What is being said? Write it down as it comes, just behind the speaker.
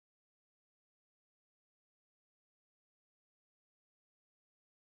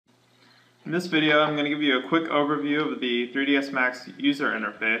In this video, I'm going to give you a quick overview of the 3ds Max user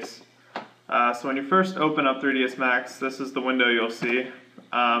interface. So when you first open up 3ds Max, this is the window you'll see.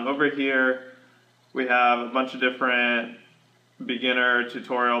 Over here, we have a bunch of different beginner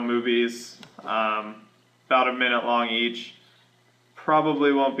tutorial movies, about a minute long each.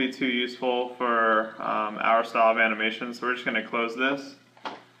 Probably won't be too useful for our style of animation, so we're just going to close this.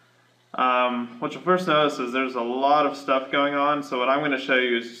 What you'll first notice is there's a lot of stuff going on, so what I'm going to show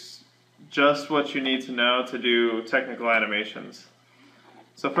you is just what you need to know to do technical animations.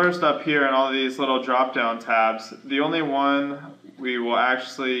 So first up here in all these little drop down tabs, the only one we will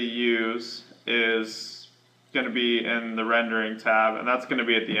actually use is going to be in the rendering tab, and that's going to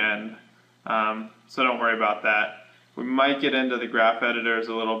be at the end, so don't worry about that. We might get into the graph editors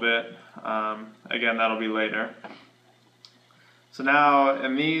a little bit, again that'll be later. So now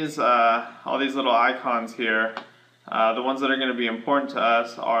in these, all these little icons here, the ones that are going to be important to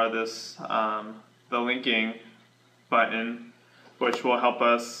us are this, the linking button, which will help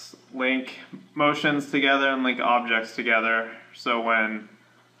us link motions together and link objects together. So when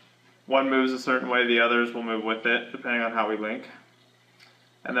one moves a certain way, the others will move with it, depending on how we link.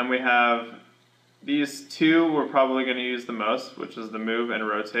 And then we have these two we're probably going to use the most, which is the move and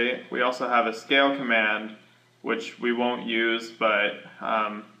rotate. We also have a scale command, which we won't use, but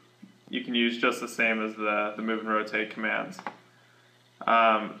you can use just the same as the move and rotate commands.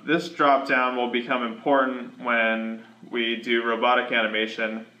 This drop down will become important when we do robotic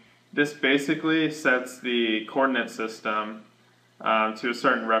animation. This basically sets the coordinate system to a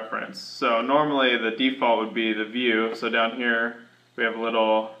certain reference. So normally the default would be the view. So down here we have a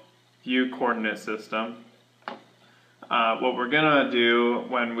little view coordinate system. What we're going to do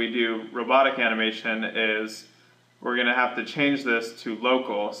when we do robotic animation is we're going to have to change this to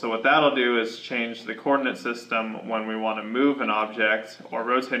local. So what that'll do is change the coordinate system when we want to move an object or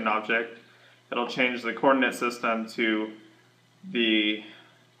rotate an object. It'll change the coordinate system to the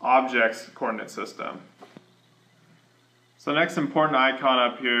object's coordinate system. So the next important icon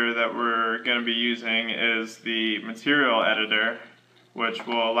up here that we're going to be using is the material editor, which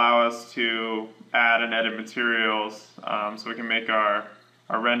will allow us to add and edit materials so we can make our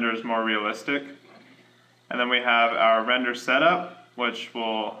renders more realistic. And then we have our render setup, which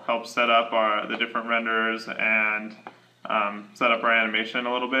will help set up the different renders and set up our animation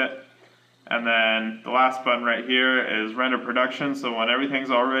a little bit. And then the last button right here is render production, so when everything's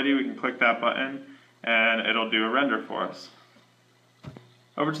all ready we can click that button and it'll do a render for us.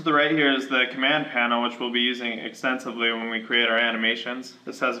 Over to the right here is the command panel, which we'll be using extensively when we create our animations.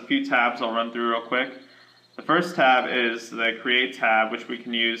 This has a few tabs I'll run through real quick. The first tab is the Create tab, which we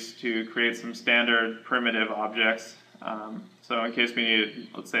can use to create some standard primitive objects. So in case we need,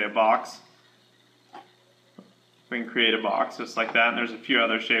 let's say, a box, we can create a box just like that, and there's a few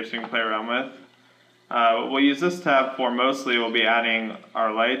other shapes we can play around with. What we'll use this tab for mostly will be adding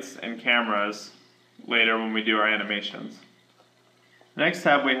our lights and cameras later when we do our animations. The next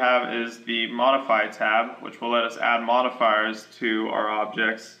tab we have is the Modify tab, which will let us add modifiers to our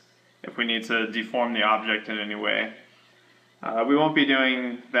objects if we need to deform the object in any way. We won't be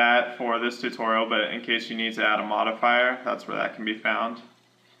doing that for this tutorial, but in case you need to add a modifier, that's where that can be found.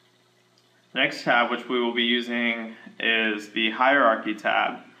 The next tab which we will be using is the Hierarchy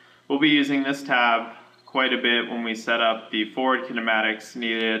tab. We'll be using this tab quite a bit when we set up the forward kinematics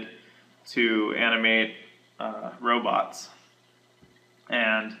needed to animate robots.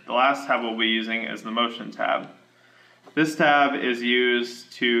 And the last tab we'll be using is the Motion tab. This tab is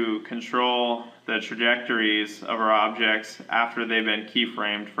used to control the trajectories of our objects after they've been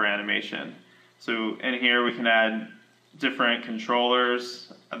keyframed for animation. So in here we can add different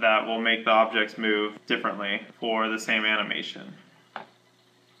controllers that will make the objects move differently for the same animation.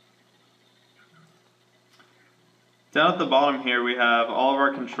 Down at the bottom here we have all of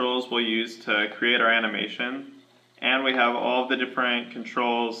our controls we'll use to create our animation, and we have all of the different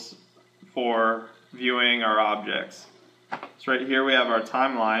controls for viewing our objects. So right here we have our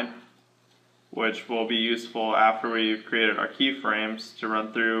timeline, which will be useful after we've created our keyframes to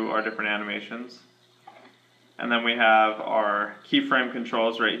run through our different animations. And then we have our keyframe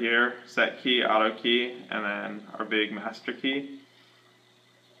controls right here, set key, auto key, and then our big master key.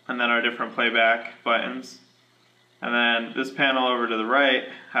 And then our different playback buttons. And then this panel over to the right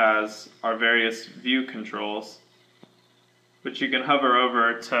has our various view controls, which you can hover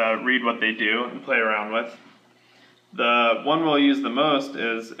over to read what they do and play around with. The one we'll use the most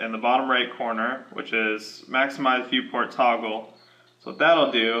is in the bottom right corner, which is maximize viewport toggle. So what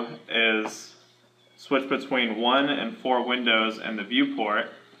that'll do is switch between 1 and 4 windows in the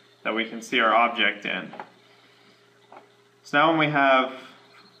viewport that we can see our object in. So now when we have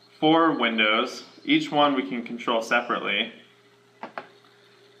 4 windows. Each one we can control separately.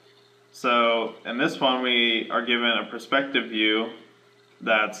 So in this one we are given a perspective view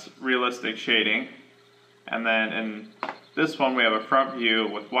that's realistic shading, and then in this one we have a front view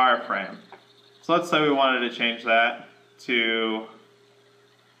with wireframe. So let's say we wanted to change that to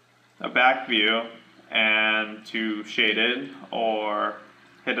a back view and to shaded or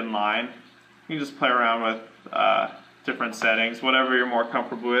hidden line. You can just play around with different settings, whatever you're more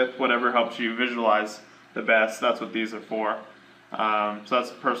comfortable with, whatever helps you visualize the best. That's what these are for. So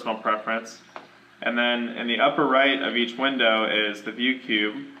that's a personal preference. And then in the upper right of each window is the view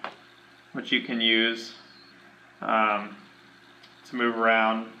cube, which you can use to move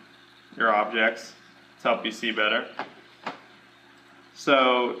around your objects to help you see better.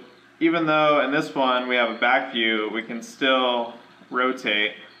 So even though in this one we have a back view, we can still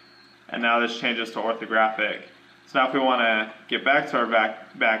rotate, and now this changes to orthographic. So now if we want to get back to our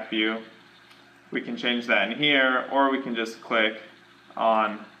back view, we can change that in here, or we can just click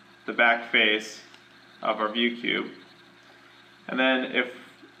on the back face of our view cube. And then if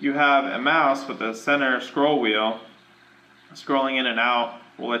you have a mouse with a center scroll wheel, scrolling in and out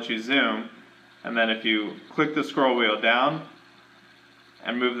will let you zoom, and then if you click the scroll wheel down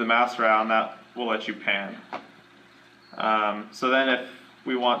and move the mouse around, that will let you pan. So then if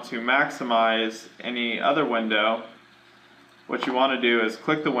we want to maximize any other window, what you want to do is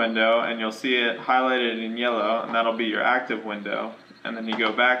click the window and you'll see it highlighted in yellow, and that'll be your active window. And then you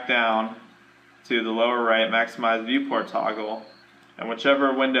go back down to the lower right maximize viewport toggle, and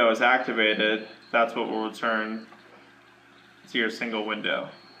whichever window is activated, that's what will return to your single window.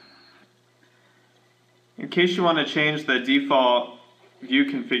 In case you want to change the default view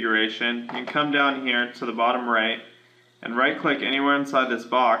configuration, you can come down here to the bottom right and right click anywhere inside this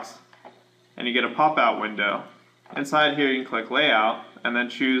box, and you get a pop-out window. Inside here you can click layout and then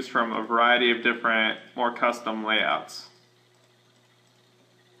choose from a variety of different more custom layouts.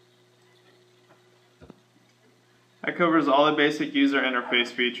 That covers all the basic user interface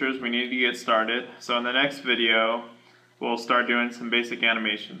features we need to get started. So in the next video we'll start doing some basic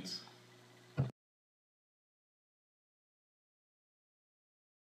animations.